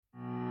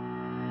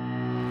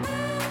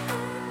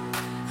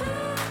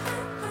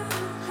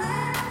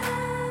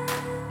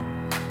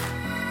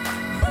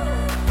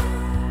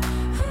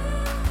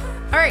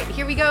right,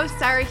 here we go.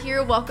 Sarah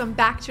here. Welcome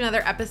back to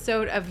another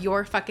episode of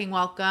Your Fucking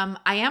Welcome.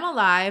 I am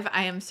alive.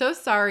 I am so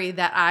sorry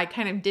that I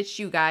kind of ditched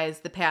you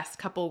guys the past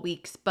couple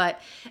weeks, but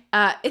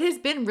it has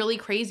been really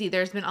crazy.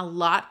 There's been a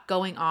lot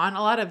going on,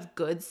 a lot of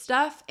good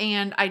stuff,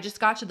 and I just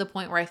got to the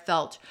point where I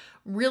felt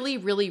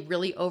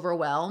really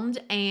overwhelmed.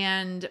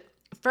 And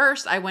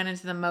first, I went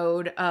into the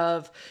mode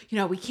of,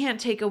 we can't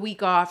take a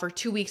week off or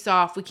 2 weeks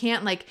off. We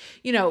can't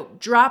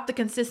drop the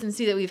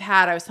consistency that we've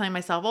had. I was telling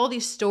myself all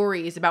these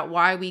stories about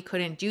why we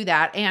couldn't do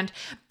that. And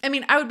I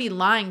mean, I would be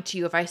lying to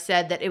you if I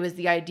said that it was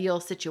the ideal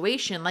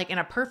situation. Like in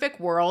a perfect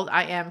world,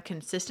 I am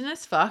consistent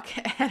as fuck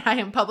and I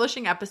am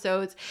publishing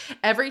episodes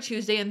every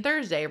Tuesday and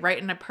Thursday,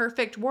 right? In a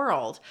perfect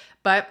world.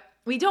 But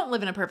we don't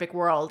live in a perfect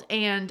world.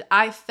 And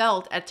I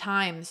felt at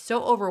times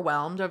so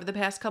overwhelmed over the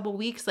past couple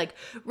weeks, like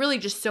really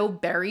just so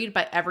buried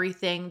by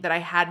everything that I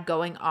had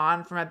going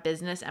on from a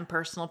business and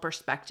personal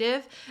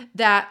perspective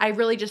that I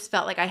really just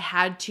felt like I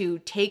had to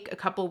take a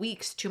couple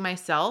weeks to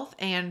myself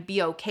and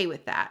be okay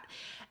with that.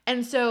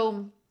 And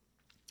so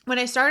when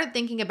I started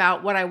thinking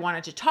about what I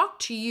wanted to talk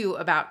to you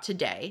about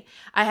today,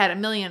 I had a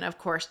million, of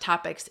course,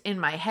 topics in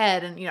my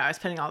head. And, I was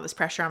putting all this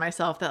pressure on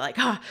myself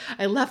that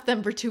I left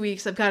them for 2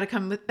 weeks. I've got to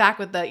come back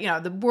with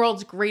the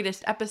world's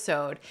greatest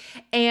episode.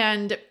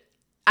 And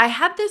I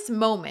had this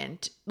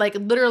moment, like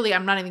literally,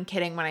 I'm not even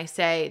kidding when I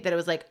say that it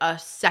was like a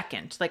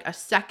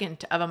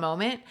second of a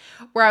moment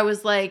where I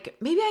was like,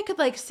 maybe I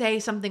could say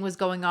something was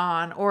going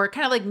on or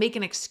kind of make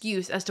an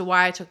excuse as to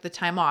why I took the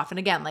time off. And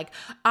again,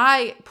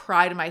 I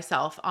pride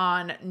myself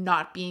on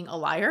not being a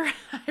liar.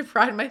 I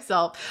pride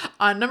myself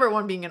on number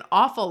one, being an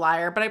awful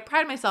liar, but I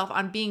pride myself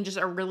on being just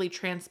a really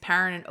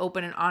transparent and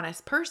open and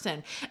honest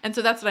person. And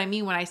so that's what I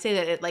mean when I say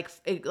that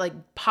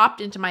it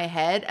popped into my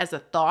head as a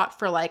thought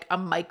for a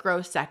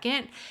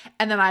microsecond.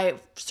 And then I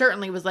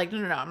certainly was like,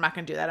 no, I'm not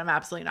going to do that. I'm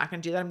absolutely not going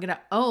to do that. I'm going to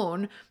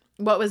own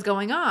what was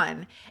going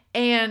on.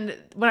 And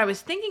when I was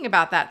thinking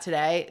about that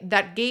today,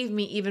 that gave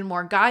me even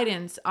more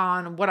guidance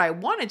on what I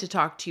wanted to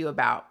talk to you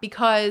about,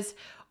 because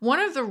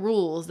one of the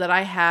rules that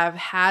I have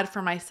had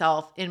for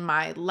myself in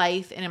my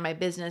life and in my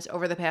business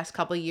over the past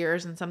couple of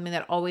years, and something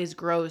that always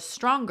grows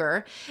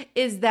stronger,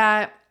 is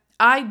that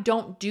I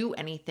don't do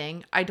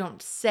anything, I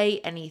don't say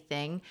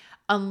anything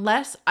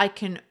unless I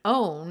can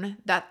own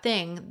that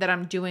thing that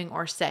I'm doing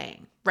or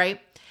saying,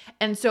 right?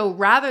 And so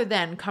rather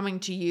than coming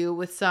to you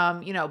with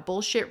some,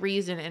 bullshit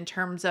reason in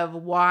terms of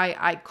why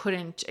I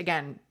couldn't,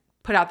 again,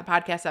 put out the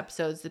podcast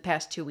episodes the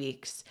past 2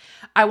 weeks,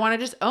 I want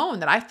to just own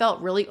that I felt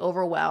really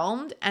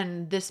overwhelmed,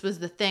 and this was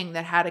the thing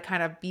that had to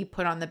kind of be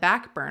put on the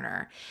back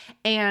burner.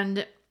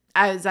 And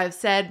as I've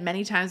said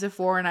many times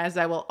before, and as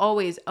I will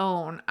always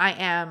own, I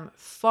am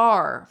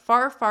far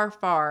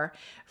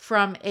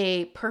from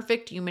a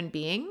perfect human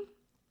being.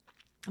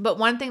 But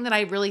one thing that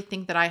I really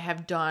think that I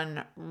have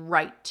done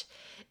right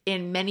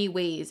in many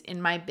ways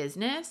in my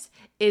business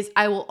is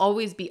I will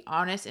always be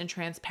honest and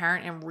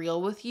transparent and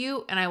real with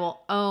you, and I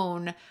will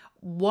own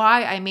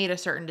why I made a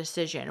certain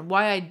decision,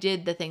 why I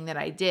did the thing that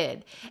I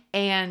did.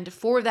 And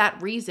for that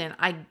reason,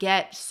 I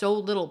get so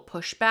little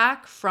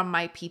pushback from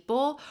my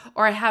people,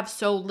 or I have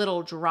so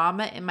little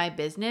drama in my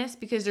business,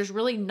 because there's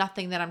really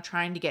nothing that I'm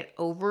trying to get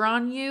over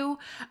on you.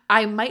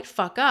 I might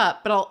fuck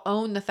up, but I'll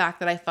own the fact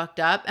that I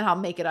fucked up, and I'll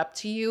make it up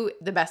to you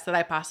the best that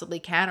I possibly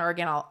can. Or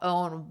again, I'll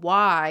own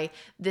why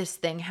this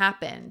thing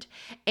happened.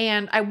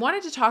 And I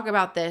wanted to talk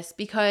about this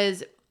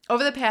because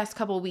over the past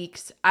couple of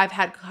weeks, I've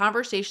had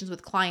conversations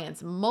with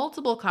clients,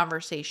 multiple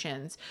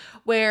conversations,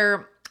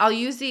 where I'll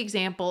use the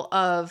example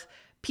of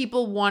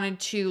people wanted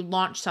to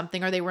launch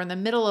something, or they were in the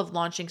middle of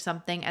launching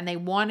something and they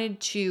wanted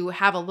to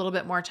have a little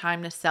bit more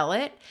time to sell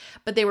it,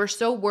 but they were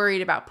so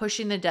worried about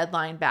pushing the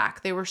deadline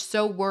back. They were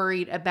so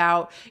worried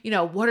about,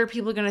 what are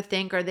people going to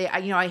think? Or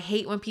I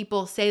hate when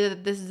people say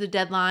that this is the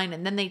deadline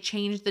and then they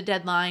change the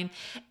deadline.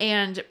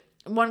 And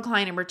one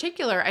client in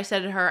particular, I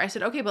said to her,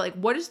 okay, but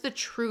what is the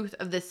truth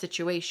of this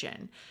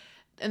situation?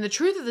 And the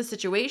truth of the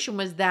situation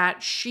was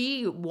that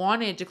she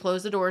wanted to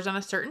close the doors on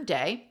a certain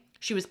day.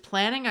 She was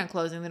planning on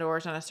closing the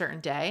doors on a certain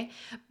day,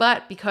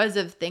 but because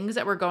of things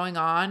that were going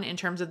on in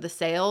terms of the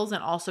sales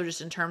and also just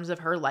in terms of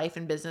her life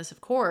and business,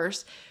 of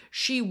course,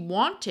 she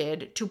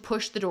wanted to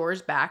push the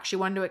doors back. She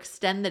wanted to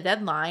extend the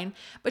deadline,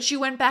 but she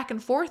went back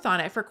and forth on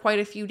it for quite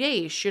a few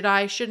days. Should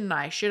I? Shouldn't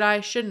I? Should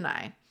I? Shouldn't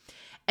I?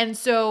 And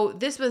so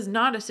this was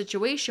not a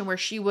situation where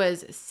she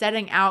was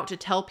setting out to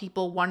tell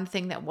people one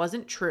thing that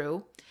wasn't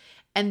true,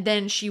 and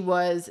then she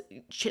was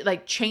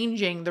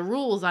changing the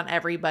rules on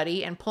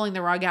everybody and pulling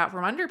the rug out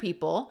from under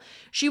people.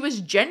 She was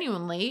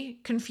genuinely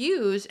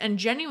confused and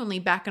genuinely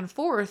back and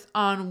forth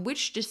on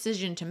which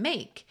decision to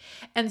make.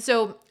 And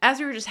so as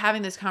we were just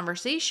having this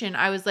conversation,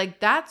 I was like,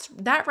 that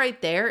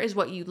right there is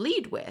what you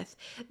lead with.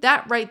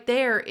 That right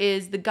there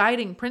is the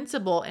guiding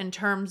principle in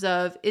terms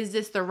of, is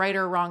this the right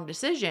or wrong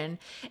decision?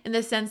 In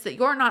the sense that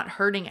you're not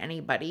hurting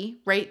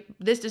anybody, right?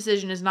 This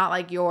decision is not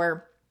like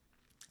you're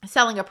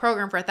selling a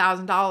program for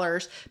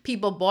 $1,000,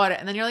 people bought it,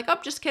 and then you're like, oh,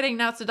 just kidding,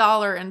 now it's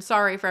 $1, and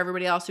sorry for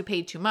everybody else who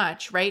paid too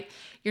much, right?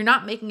 You're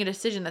not making a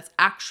decision that's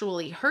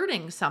actually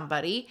hurting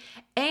somebody,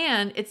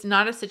 and it's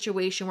not a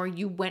situation where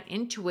you went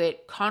into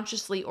it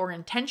consciously or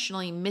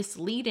intentionally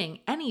misleading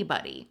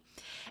anybody.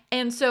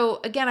 And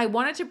so again, I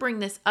wanted to bring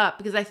this up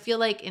because I feel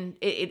like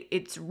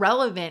it's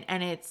relevant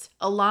and it's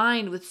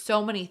aligned with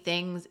so many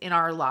things in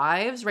our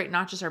lives, right?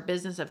 Not just our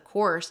business, of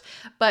course,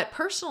 but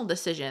personal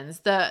decisions.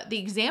 The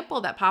example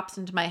that pops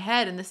into my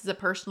head, and this is a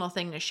personal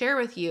thing to share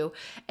with you.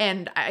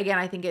 And again,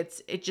 I think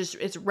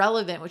it's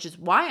relevant, which is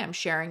why I'm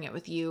sharing it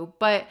with you.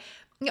 But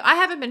I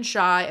haven't been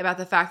shy about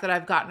the fact that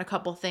I've gotten a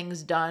couple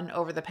things done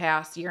over the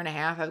past year and a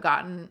half. I've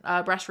gotten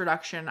breast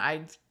reduction.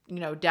 I've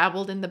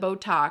dabbled in the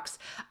Botox.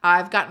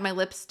 I've gotten my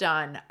lips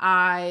done.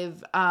 I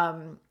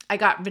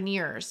got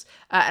veneers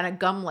and a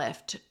gum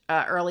lift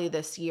early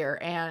this year.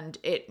 And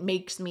it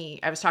makes me,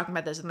 I was talking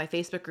about this in my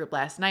Facebook group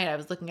last night. I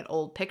was looking at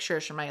old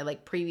pictures from my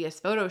previous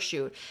photo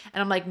shoot.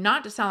 And I'm like,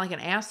 not to sound like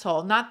an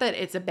asshole, not that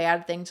it's a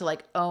bad thing to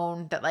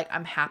own that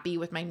I'm happy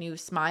with my new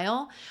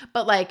smile,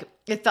 but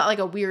it felt like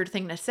a weird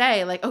thing to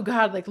say, oh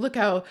God, look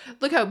how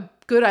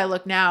good I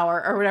look now,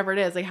 or whatever it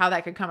is, how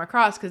that could come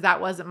across, because that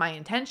wasn't my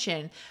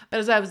intention. But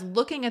as I was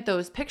looking at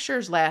those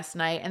pictures last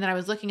night, and then I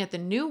was looking at the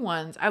new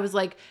ones, I was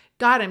like,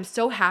 God, I'm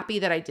so happy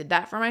that I did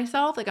that for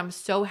myself. I'm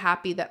so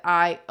happy that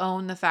I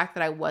own the fact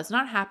that I was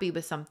not happy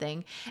with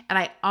something, and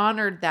I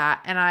honored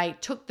that, and I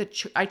took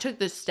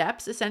the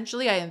steps.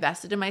 Essentially, I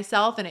invested in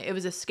myself, and it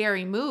was a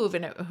scary move,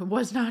 and it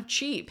was not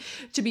cheap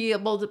to be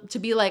able to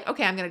be like,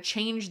 okay, I'm going to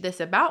change this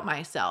about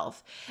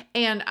myself.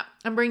 And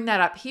I'm bringing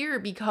that up here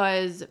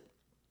because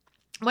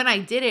when I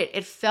did it,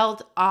 it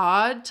felt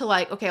odd to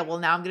okay, well,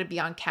 now I'm going to be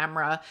on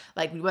camera,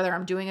 whether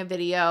I'm doing a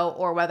video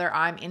or whether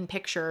I'm in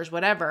pictures,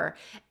 whatever,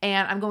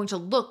 and I'm going to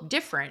look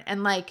different.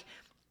 And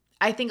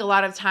I think a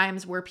lot of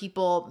times where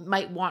people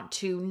might want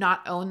to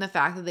not own the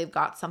fact that they've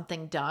got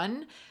something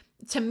done,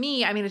 to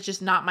me, it's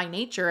just not my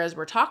nature, as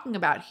we're talking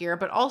about here,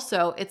 but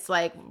also it's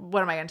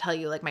what am I going to tell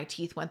you? My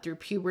teeth went through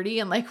puberty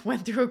and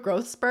went through a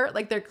growth spurt.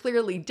 They're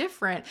clearly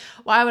different.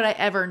 Why would I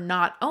ever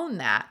not own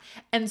that?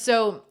 And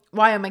so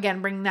why I'm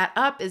again bringing that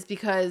up is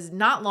because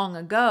not long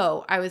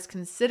ago, I was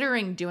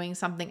considering doing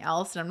something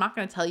else, and I'm not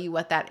going to tell you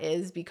what that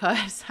is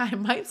because I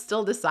might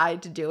still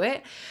decide to do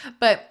it.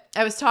 But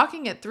I was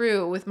talking it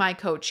through with my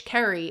coach,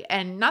 Carrie,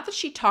 and not that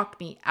she talked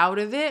me out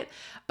of it,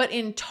 but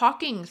in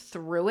talking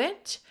through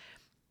it,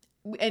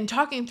 and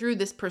talking through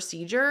this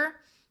procedure,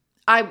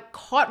 I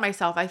felt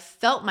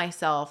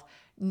myself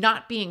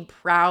not being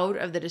proud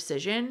of the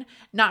decision,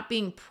 not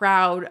being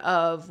proud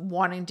of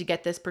wanting to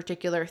get this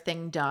particular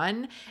thing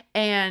done.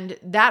 And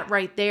that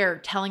right there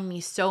telling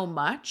me so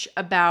much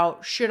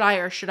about should I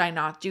or should I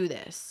not do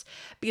this?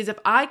 Because if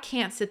I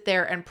can't sit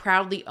there and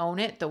proudly own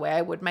it the way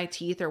I would my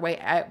teeth or way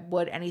I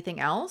would anything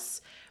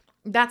else,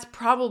 that's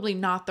probably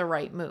not the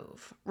right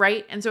move,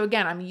 right? And so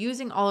again, I'm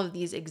using all of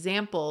these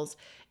examples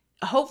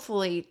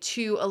hopefully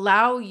to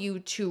allow you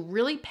to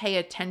really pay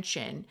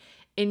attention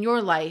in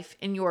your life,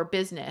 in your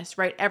business,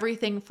 right?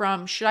 Everything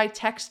from, should I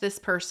text this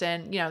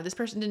person? This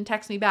person didn't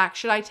text me back.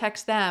 Should I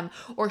text them?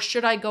 Or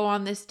should I go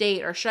on this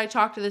date? Or should I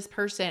talk to this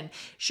person?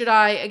 Should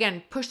I,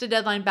 again, push the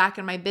deadline back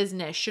in my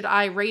business? Should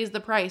I raise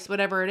the price?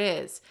 Whatever it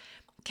is.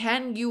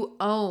 Can you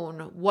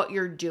own what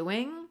you're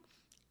doing?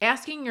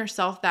 Asking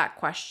yourself that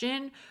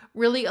question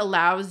really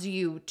allows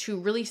you to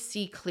really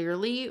see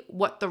clearly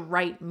what the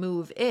right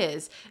move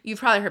is. You've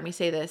probably heard me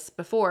say this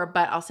before,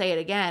 but I'll say it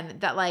again,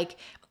 that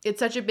it's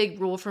such a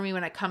big rule for me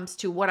when it comes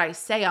to what I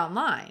say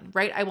online,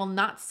 right? I will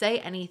not say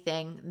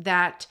anything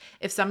that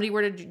if somebody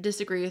were to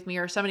disagree with me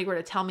or somebody were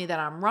to tell me that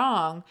I'm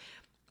wrong,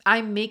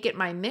 I make it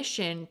my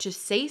mission to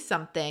say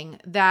something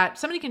that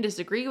somebody can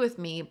disagree with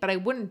me, but I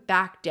wouldn't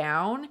back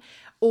down.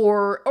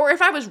 Or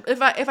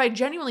if I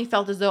genuinely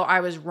felt as though I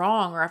was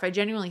wrong, or if I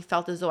genuinely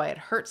felt as though I had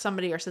hurt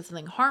somebody or said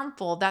something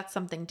harmful, that's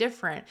something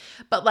different.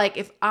 But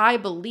if I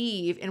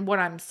believe in what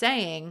I'm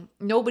saying,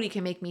 nobody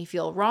can make me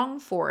feel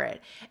wrong for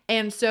it.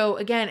 And so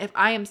again, if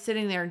I am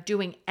sitting there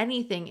doing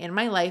anything in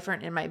my life or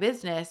in my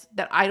business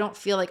that I don't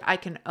feel like I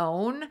can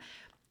own,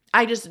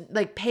 I just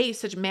pay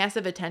such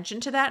massive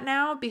attention to that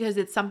now, because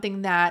it's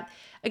something that,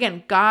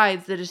 again,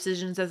 guides the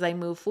decisions as I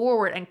move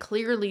forward and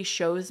clearly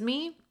shows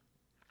me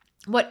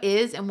what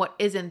is and what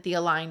isn't the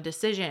aligned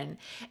decision.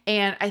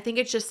 And I think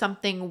it's just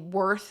something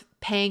worth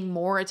paying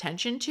more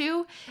attention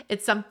to.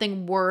 It's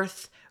something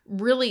worth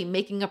really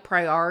making a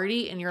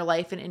priority in your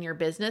life and in your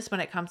business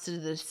when it comes to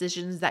the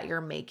decisions that you're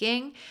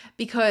making,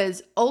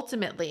 because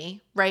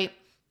ultimately, right,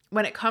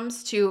 when it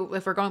comes to,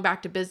 if we're going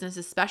back to business,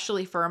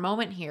 especially for a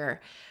moment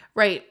here,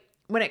 right,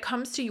 when it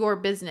comes to your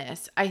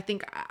business, I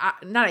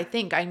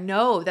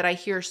know that I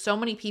hear so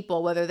many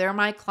people, whether they're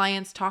my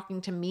clients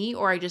talking to me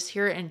or I just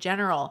hear it in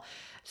general,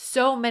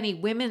 so many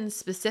women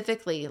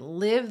specifically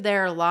live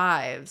their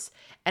lives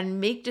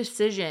and make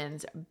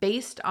decisions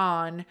based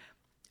on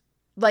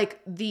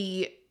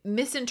the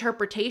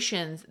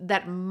misinterpretations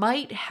that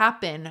might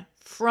happen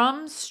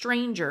from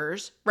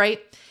strangers,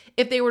 right?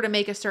 If they were to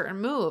make a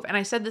certain move. And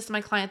I said this to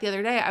my client the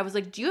other day. I was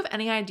like, do you have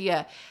any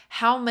idea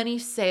how many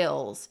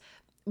sales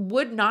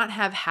would not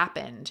have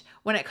happened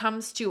when it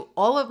comes to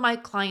all of my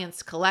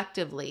clients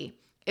collectively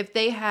if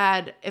they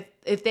had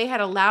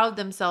allowed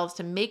themselves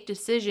to make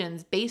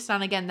decisions based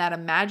on, again, that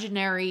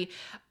imaginary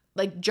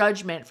like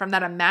judgment from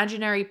that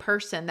imaginary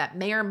person that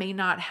may or may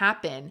not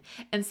happen,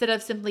 instead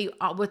of simply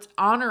what's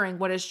honoring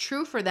what is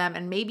true for them,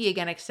 and maybe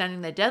again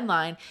extending the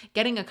deadline,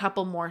 getting a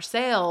couple more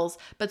sales.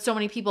 But so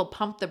many people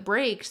pump the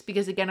brakes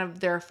because again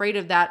they're afraid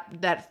of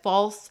that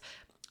false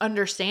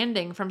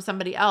understanding from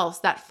somebody else,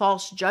 that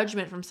false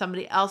judgment from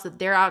somebody else that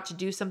they're out to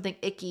do something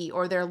icky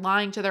or they're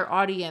lying to their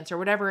audience or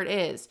whatever it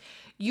is.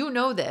 You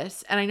know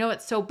this, and I know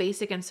it's so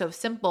basic and so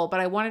simple, but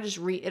I want to just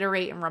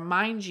reiterate and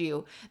remind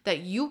you that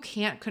you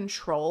can't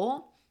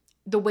control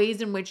the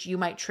ways in which you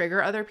might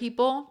trigger other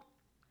people,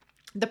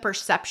 the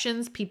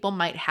perceptions people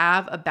might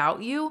have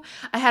about you.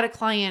 I had a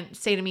client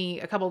say to me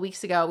a couple of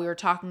weeks ago, we were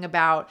talking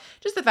about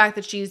just the fact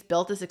that she's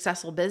built a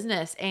successful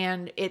business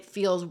and it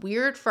feels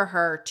weird for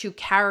her to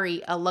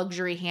carry a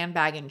luxury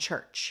handbag in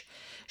church.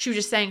 She was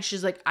just saying,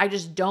 she's like, I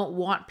just don't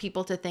want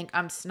people to think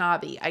I'm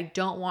snobby. I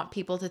don't want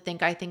people to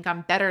think I think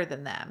I'm better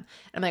than them.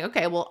 And I'm like,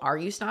 okay, well, are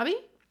you snobby?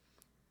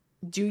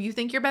 Do you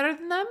think you're better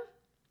than them?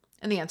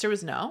 And the answer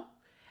was no.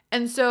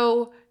 And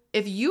so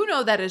if you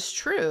know that is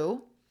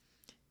true,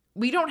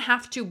 we don't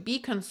have to be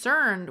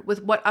concerned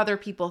with what other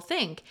people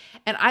think.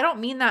 And I don't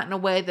mean that in a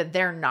way that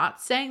they're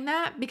not saying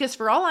that, because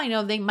for all I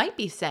know, they might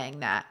be saying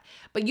that.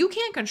 But you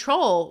can't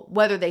control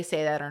whether they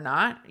say that or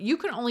not. You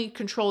can only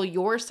control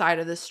your side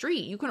of the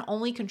street. You can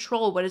only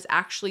control what is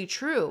actually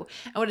true.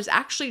 And what is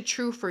actually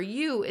true for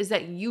you is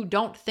that you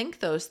don't think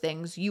those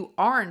things. You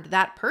aren't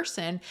that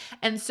person.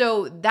 And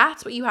so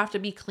that's what you have to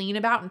be clean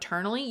about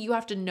internally. You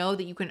have to know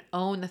that you can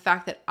own the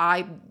fact that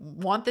I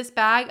want this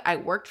bag, I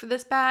worked for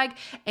this bag,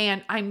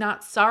 and I'm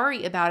not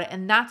sorry about it.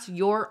 And that's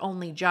your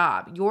only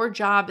job. Your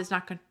job is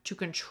not to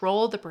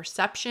control the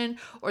perception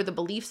or the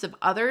beliefs of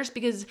others,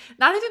 because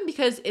not even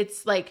because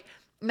it's like,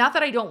 not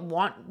that I don't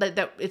want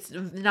that it's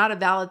not a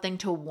valid thing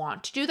to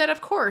want to do that. Of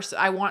course,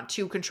 I want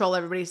to control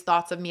everybody's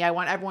thoughts of me. I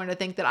want everyone to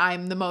think that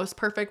I'm the most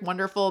perfect,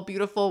 wonderful,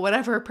 beautiful,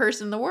 whatever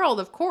person in the world,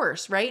 of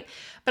course, right?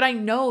 But I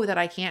know that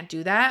I can't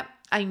do that.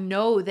 I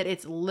know that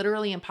it's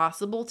literally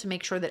impossible to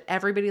make sure that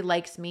everybody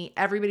likes me,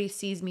 everybody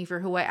sees me for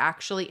who I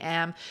actually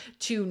am,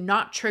 to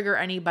not trigger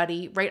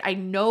anybody, right? I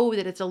know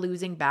that it's a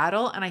losing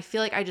battle. And I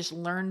feel like I just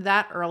learned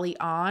that early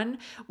on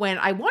when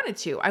I wanted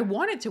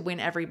to win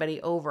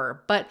everybody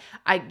over. But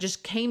I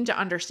just came to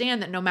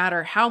understand that no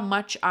matter how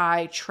much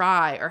I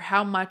try or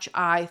how much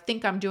I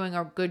think I'm doing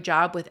a good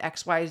job with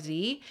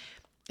XYZ,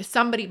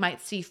 somebody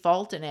might see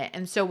fault in it.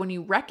 And so when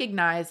you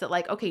recognize that,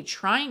 like, okay,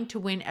 trying to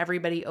win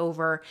everybody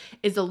over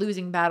is a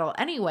losing battle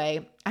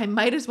anyway, I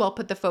might as well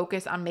put the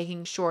focus on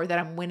making sure that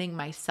I'm winning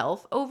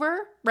myself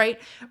over, right?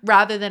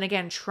 Rather than,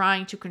 again,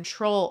 trying to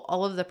control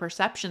all of the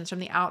perceptions from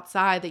the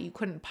outside that you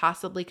couldn't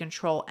possibly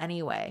control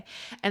anyway.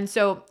 And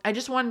so I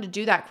just wanted to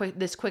do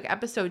this quick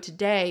episode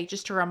today,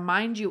 just to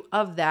remind you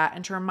of that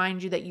and to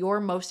remind you that your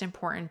most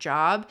important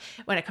job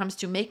when it comes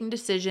to making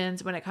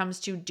decisions, when it comes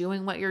to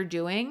doing what you're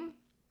doing,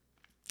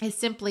 is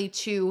simply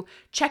to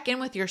check in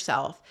with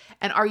yourself.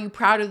 And are you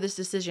proud of this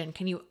decision?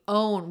 Can you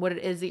own what it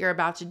is that you're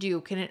about to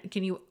do?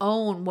 Can you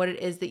own what it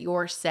is that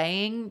you're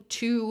saying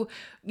to,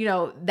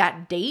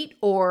 that date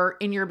or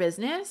in your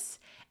business?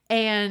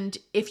 And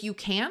if you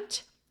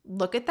can't,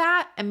 look at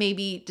that and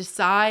maybe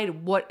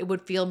decide what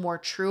would feel more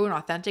true and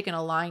authentic and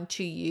aligned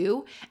to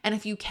you. And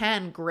if you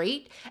can,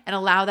 great. And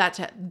allow that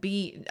to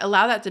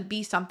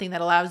be something that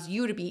allows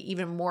you to be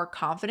even more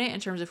confident in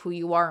terms of who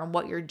you are and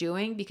what you're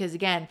doing. Because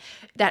again,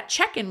 that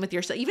check-in with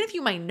yourself, even if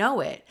you might know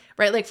it,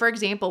 right? Like, for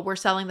example, we're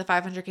selling the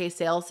 500K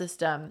sales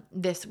system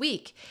this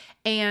week,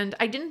 and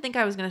I didn't think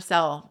I was going to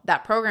sell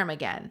that program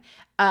again.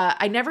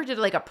 I never did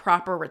like a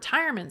proper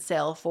retirement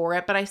sale for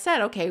it, but I said,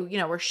 okay,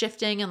 we're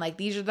shifting and like,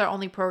 these are the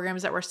only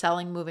programs that we're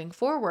selling moving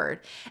forward.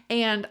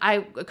 And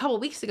a couple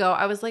of weeks ago,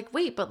 I was like,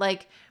 wait, but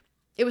like,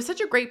 it was such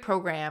a great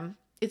program.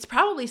 It's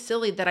probably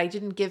silly that I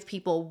didn't give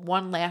people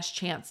one last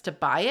chance to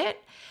buy it.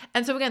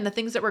 And so again, the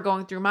things that were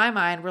going through my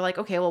mind were like,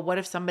 okay, well, what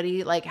if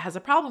somebody like has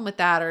a problem with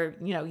that? Or,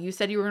 you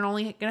said you were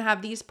only going to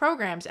have these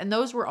programs. And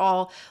those were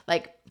all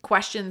like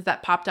questions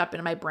that popped up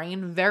in my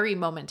brain very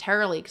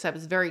momentarily, because I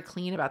was very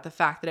clean about the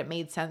fact that it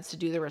made sense to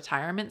do the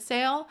retirement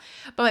sale.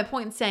 But my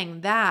point in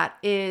saying that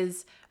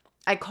is,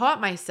 I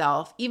caught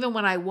myself, even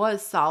when I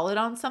was solid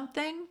on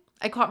something,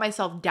 I caught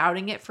myself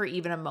doubting it for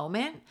even a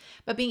moment,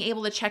 but being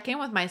able to check in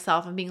with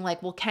myself and being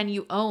like, well, can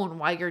you own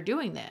why you're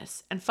doing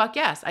this? And fuck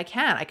yes, I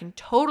can. I can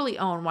totally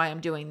own why I'm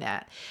doing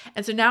that.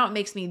 And so now it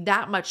makes me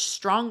that much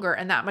stronger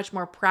and that much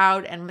more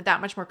proud and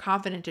that much more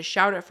confident to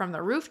shout it from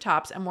the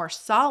rooftops and more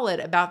solid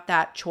about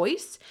that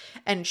choice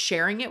and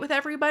sharing it with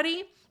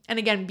everybody, And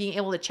again, being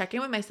able to check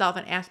in with myself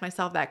and ask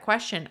myself that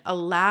question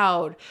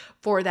allowed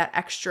for that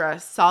extra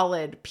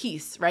solid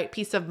peace, right?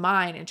 Peace of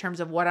mind in terms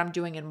of what I'm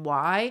doing and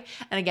why.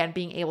 And again,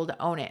 being able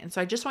to own it. And so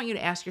I just want you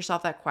to ask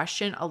yourself that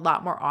question a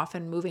lot more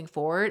often moving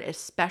forward,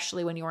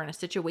 especially when you're in a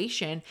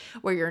situation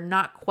where you're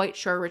not quite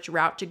sure which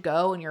route to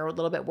go and you're a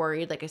little bit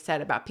worried, like I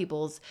said, about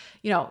people's,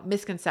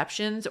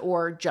 misconceptions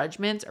or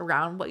judgments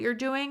around what you're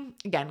doing.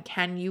 Again,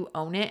 can you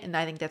own it? And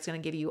I think that's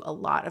going to give you a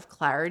lot of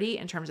clarity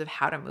in terms of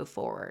how to move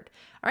forward.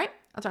 All right.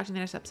 I'll talk to you in the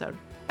next episode.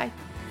 Bye.